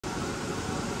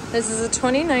This is a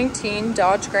 2019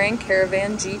 Dodge Grand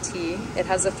Caravan GT. It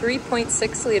has a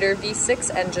 3.6 liter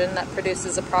V6 engine that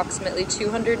produces approximately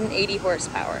 280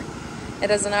 horsepower. It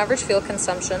has an average fuel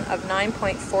consumption of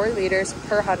 9.4 liters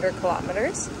per 100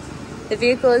 kilometers. The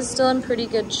vehicle is still in pretty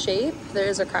good shape. There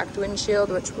is a cracked windshield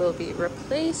which will be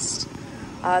replaced.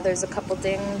 There's a couple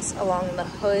dings along the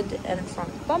hood and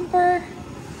front bumper,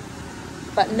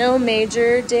 but no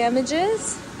major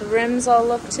damages. The rims all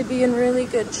look to be in really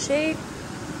good shape.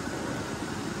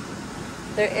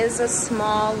 There is a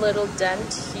small little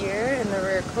dent here in the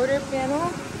rear quarter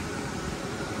panel,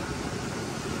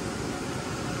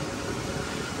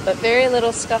 but very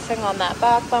little scuffing on that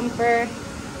back bumper.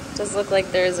 It does look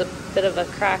like there's a bit of a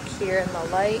crack here in the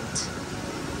light,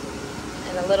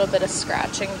 and a little bit of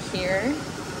scratching here,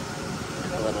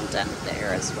 and a little dent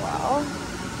there as well,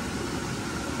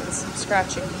 and some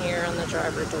scratching here on the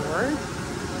driver door.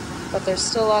 But there's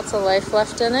still lots of life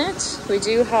left in it. We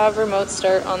do have remote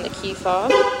start on the key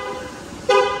fob.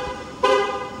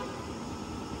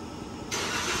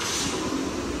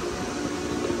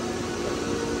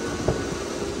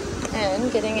 And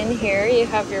getting in here, you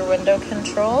have your window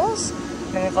controls.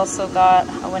 And we've also got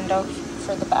a window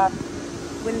for the back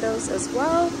windows as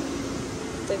well.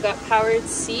 They've got powered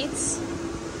seats,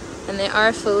 and they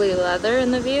are fully leather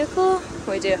in the vehicle.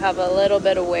 We do have a little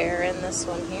bit of wear in this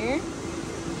one here,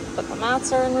 but the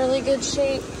mats are in really good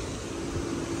shape.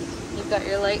 You've got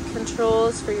your light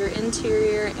controls for your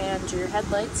interior and your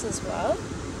headlights as well.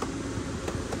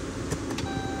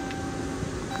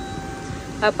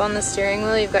 Up on the steering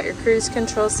wheel, you've got your cruise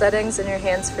control settings and your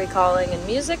hands-free calling and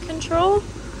music control.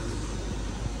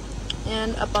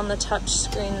 And up on the touch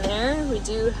screen there, we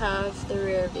do have the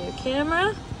rear view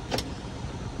camera,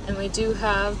 and we do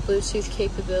have Bluetooth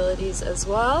capabilities as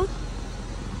well.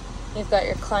 You've got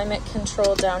your climate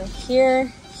control down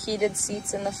here, heated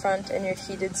seats in the front, and your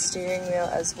heated steering wheel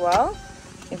as well.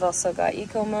 You've also got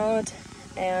eco mode,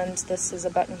 and this is a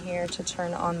button here to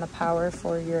turn on the power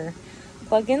for your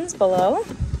plugins below.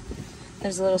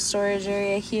 There's a little storage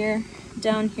area here.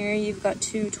 Down here you've got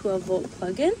two 12-volt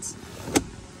plugins.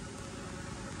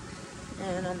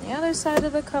 And on the other side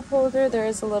of the cup holder, there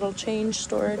is a little change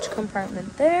storage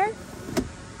compartment there.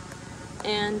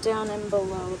 And down and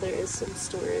below there is some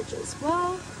storage as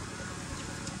well.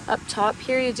 Up top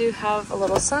here you do have a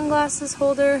little sunglasses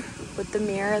holder with the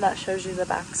mirror that shows you the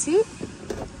back seat.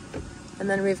 And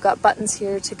then we've got buttons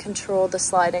here to control the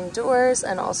sliding doors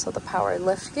and also the power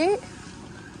lift gate.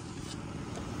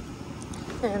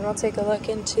 And we'll take a look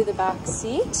into the back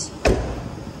seat.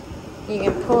 You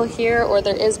can pull here, or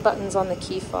there is buttons on the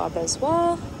key fob as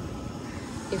well.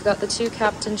 You've got the two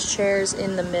captain's chairs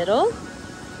in the middle.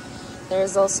 There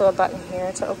is also a button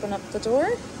here to open up the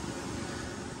door.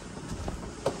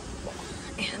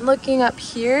 And looking up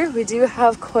here, we do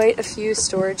have quite a few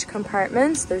storage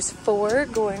compartments. There's 4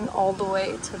 going all the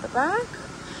way to the back.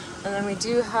 And then we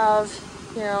do have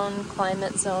your own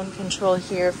climate zone control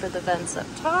here for the vents up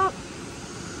top.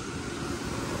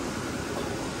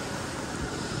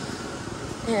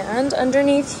 And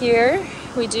underneath here,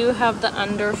 we do have the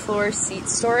underfloor seat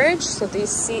storage. So these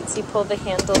seats, you pull the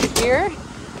handle here,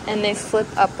 and they flip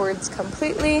upwards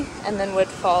completely and then would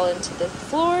fall into the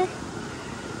floor.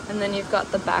 And then you've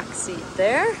got the back seat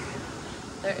there.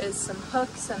 There is some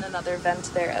hooks and another vent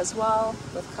there as well,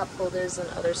 with cup holders and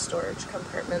other storage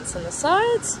compartments on the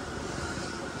sides.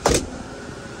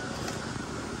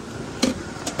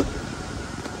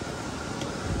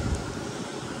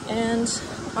 And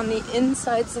on the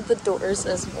insides of the doors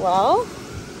as well,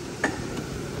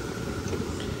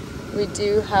 we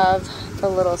do have the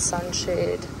little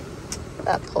sunshade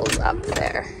that pulls up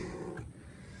there.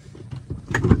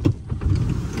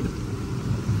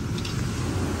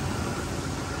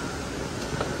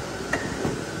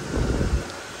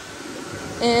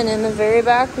 And in the very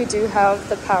back, we do have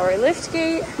the power lift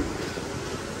gate.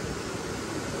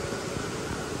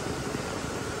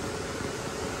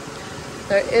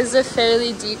 There is a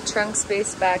fairly deep trunk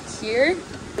space back here,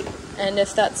 and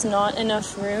if that's not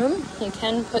enough room, you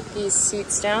can put these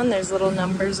seats down. There's little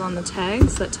numbers on the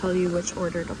tags that tell you which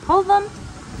order to pull them.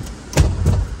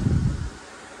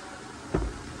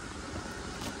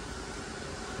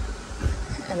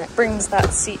 And it brings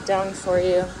that seat down for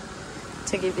you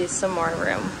to give you some more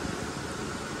room.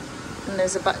 And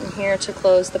there's a button here to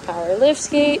close the power lift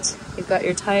gate. You've got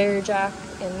your tire jack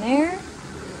in there.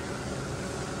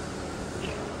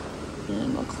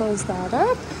 And we'll close that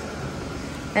up.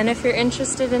 And if you're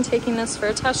interested in taking this for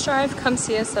a test drive, come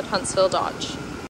see us at Huntsville Dodge.